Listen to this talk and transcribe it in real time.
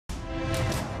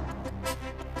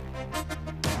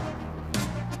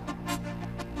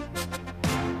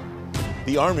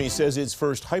The Army says its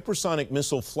first hypersonic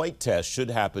missile flight test should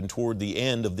happen toward the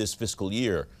end of this fiscal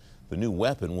year. The new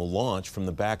weapon will launch from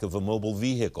the back of a mobile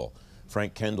vehicle.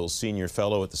 Frank Kendall, senior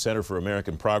fellow at the Center for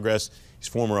American Progress. He's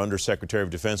former Undersecretary of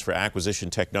Defense for Acquisition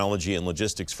Technology and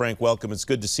Logistics. Frank, welcome. It's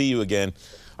good to see you again.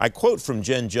 I quote from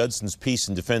Jen Judson's piece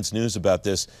in Defense News about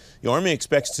this. The Army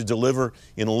expects to deliver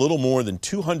in a little more than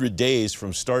 200 days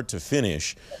from start to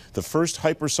finish the first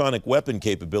hypersonic weapon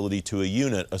capability to a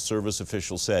unit, a service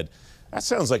official said. That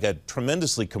sounds like a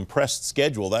tremendously compressed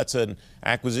schedule. That's an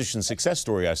acquisition success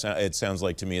story, it sounds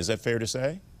like to me. Is that fair to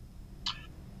say?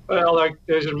 Well,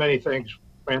 there's many things,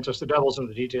 Francis. The devil's in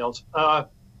the details. I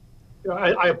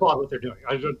applaud what they're doing.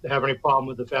 I don't have any problem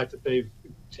with the fact that they've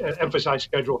emphasized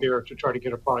schedule here to try to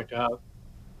get a product out.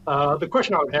 The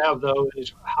question I would have, though,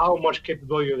 is how much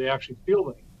capability are they actually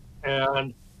fielding,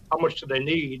 and how much do they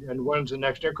need, and when's the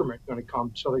next increment going to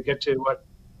come so they get to what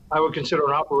I would consider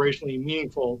an operationally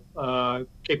meaningful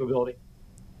capability.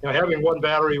 Having one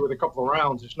battery with a couple of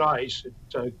rounds is nice.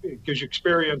 It gives you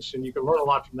experience, and you can learn a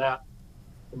lot from that.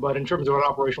 But in terms of an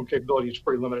operational capability, it's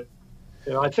pretty limited.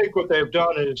 I think what they've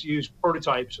done is use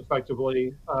prototypes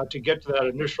effectively to get to that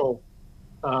initial,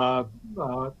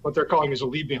 what they're calling is a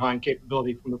leave-behind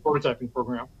capability from the prototyping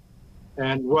program.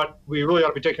 And what we really ought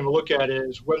to be taking a look at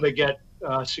is when they get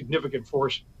significant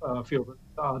force fielded.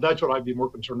 That's what I'd be more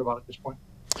concerned about at this point.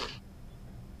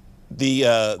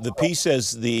 The piece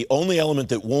says the only element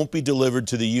that won't be delivered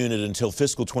to the unit until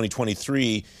fiscal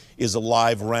 2023 is a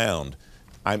live round.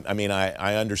 I mean,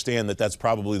 I understand that that's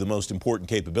probably the most important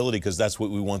capability because that's what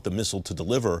we want the missile to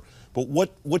deliver. But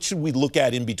what should we look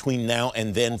at in between now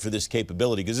and then for this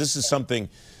capability? Because this is something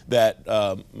that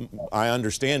I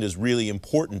understand is really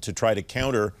important to try to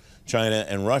counter China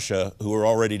and Russia, who are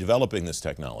already developing this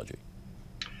technology.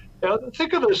 Yeah,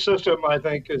 think of this system, I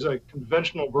think, as a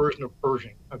conventional version of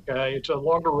Pershing. Okay, it's a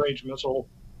longer range missile.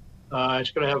 It's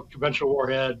going to have a conventional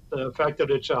warhead. The fact that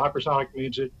it's a hypersonic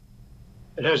means it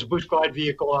has a boost glide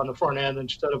vehicle on the front end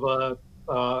instead of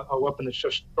a weapon that's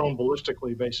just thrown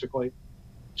ballistically, basically.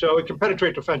 So it can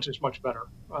penetrate defenses much better.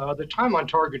 The time on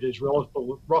target is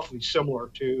roughly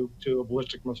similar to a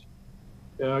ballistic missile.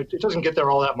 It doesn't get there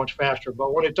all that much faster,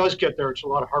 but when it does get there, it's a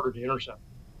lot harder to intercept.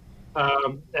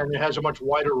 And it has a much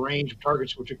wider range of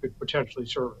targets which it could potentially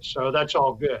service. So that's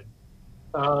all good.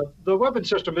 The weapon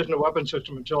system isn't a weapon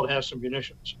system until it has some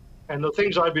munitions. And the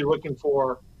things I'd be looking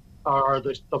for are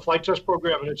the flight test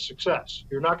program and its success.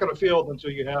 You're not going to field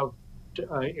until you have,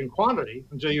 in quantity,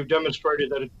 until you've demonstrated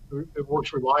that it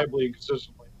works reliably and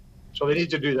consistently. So they need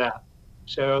to do that.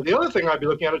 So the other thing I'd be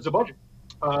looking at is the budget.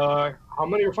 How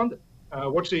many are funded?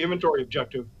 What's the inventory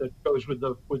objective that goes with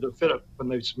the fit-up when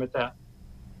they submit that?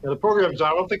 The programs, I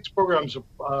don't think this program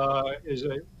is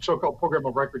a so-called program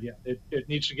of record yet. It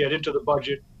needs to get into the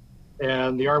budget,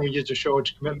 and the Army needs to show its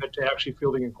commitment to actually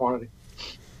fielding in quantity.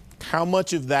 How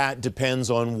much of that depends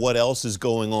on what else is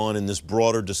going on in this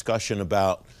broader discussion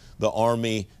about the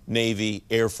Army, Navy,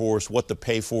 Air Force, what the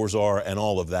pay-fors are, and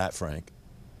all of that, Frank?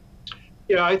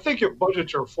 Yeah, I think if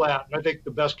budgets are flat, and I think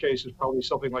the best case is probably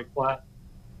something like flat,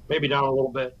 maybe down a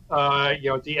little bit,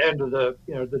 at the end of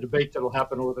the debate that'll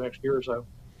happen over the next year or so.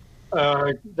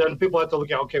 Then people have to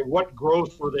look at, okay, what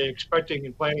growth were they expecting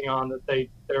and planning on that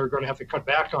they're going to have to cut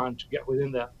back on to get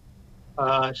within that.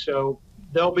 So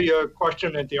there'll be a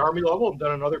question at the Army level and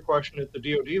then another question at the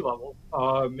DoD level,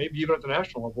 maybe even at the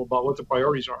national level about what the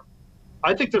priorities are.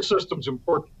 I think the system's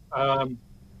important.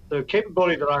 The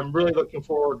capability that I'm really looking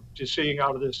forward to seeing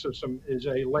out of this system is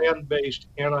a land-based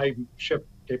anti-ship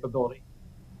capability.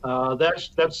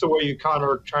 That's the way you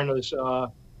counter China's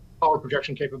power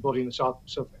projection capability in the South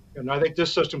Pacific. And I think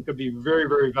this system could be very,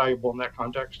 very valuable in that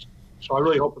context. So I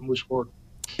really hope it moves forward.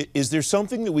 Is there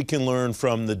something that we can learn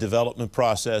from the development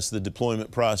process, the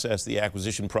deployment process, the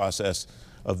acquisition process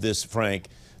of this, Frank,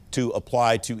 to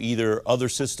apply to either other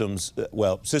systems,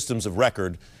 well, systems of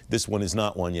record, this one is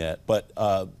not one yet, but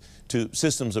to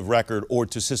systems of record or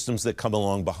to systems that come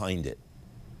along behind it?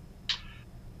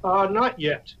 Not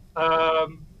yet.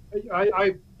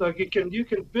 You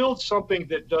can build something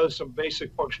that does some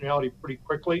basic functionality pretty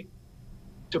quickly.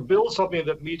 To build something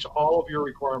that meets all of your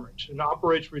requirements and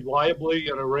operates reliably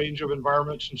in a range of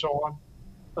environments and so on,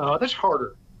 that's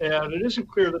harder. And it isn't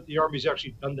clear that the Army's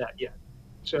actually done that yet.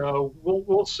 So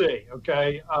we'll see.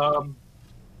 Okay.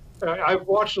 I've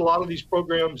watched a lot of these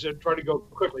programs that try to go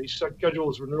quickly.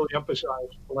 Schedules were really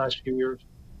emphasized the last few years.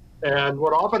 And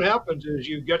what often happens is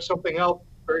you get something out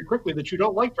very quickly that you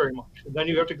don't like very much, and then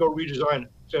you have to go redesign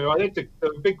it. So I think the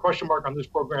big question mark on this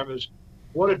program is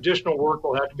what additional work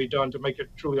will have to be done to make it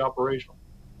truly operational.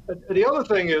 The other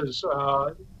thing is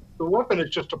the weapon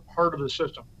is just a part of the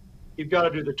system. You've got to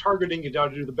do the targeting, you've got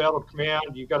to do the battle command,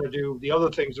 you've got to do the other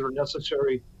things that are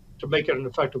necessary to make it an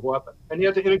effective weapon. And you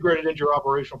have to integrate it into your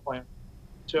operational plan.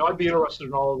 So I'd be interested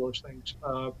in all of those things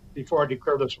before I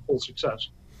declare this a full success.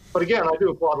 But again, I do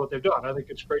applaud what they've done. I think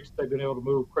it's great that they've been able to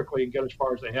move quickly and get as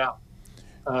far as they have.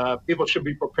 People should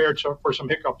be prepared for some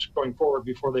hiccups going forward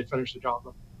before they finish the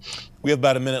job. We have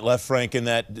about a minute left, Frank, and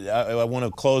that I want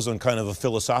to close on kind of a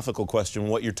philosophical question.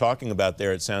 What you're talking about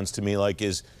there, it sounds to me like,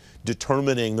 is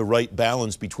determining the right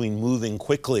balance between moving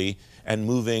quickly and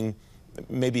moving,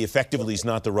 maybe effectively is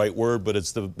not the right word, but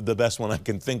it's the best one I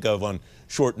can think of on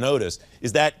short notice.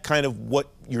 Is that kind of what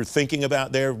you're thinking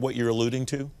about there, what you're alluding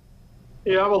to?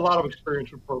 Yeah, I have a lot of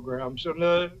experience with programs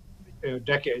and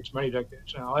decades, many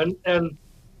decades now. And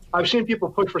I've seen people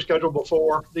push for schedule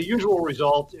before. The usual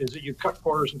result is that you cut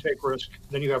corners and take risks,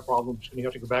 then you have problems and you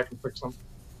have to go back and fix them,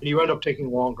 and you end up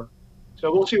taking longer.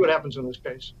 So we'll see what happens in this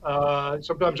case.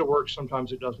 Sometimes it works,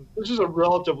 sometimes it doesn't. This is a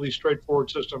relatively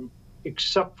straightforward system,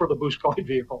 except for the boost glide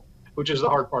vehicle, which is the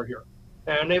hard part here.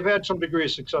 And they've had some degree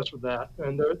of success with that.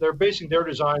 And they're basing their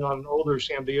design on an older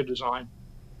Sandia design,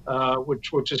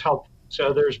 which has helped.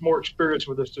 So there's more experience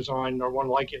with this design or one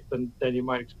like it than you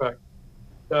might expect.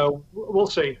 We'll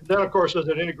see. Then, of course, as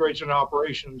it integrates into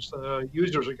operations,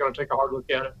 users are going to take a hard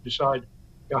look at it and decide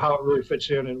how it really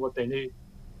fits in and what they need.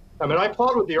 I mean, I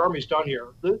applaud what the Army's done here.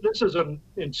 This is,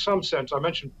 in some sense, I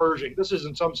mentioned Pershing. This is,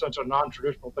 in some sense, a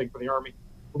non-traditional thing for the Army,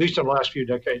 at least in the last few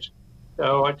decades.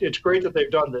 So it's great that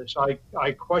they've done this.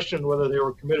 I questioned whether they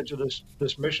were committed to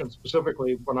this mission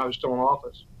specifically when I was still in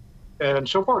office. And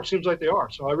so far, it seems like they are.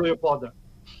 So I really applaud that.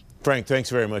 Frank, thanks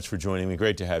very much for joining me.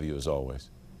 Great to have you, as always.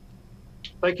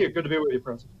 Thank you. Good to be with you,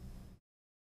 Francis.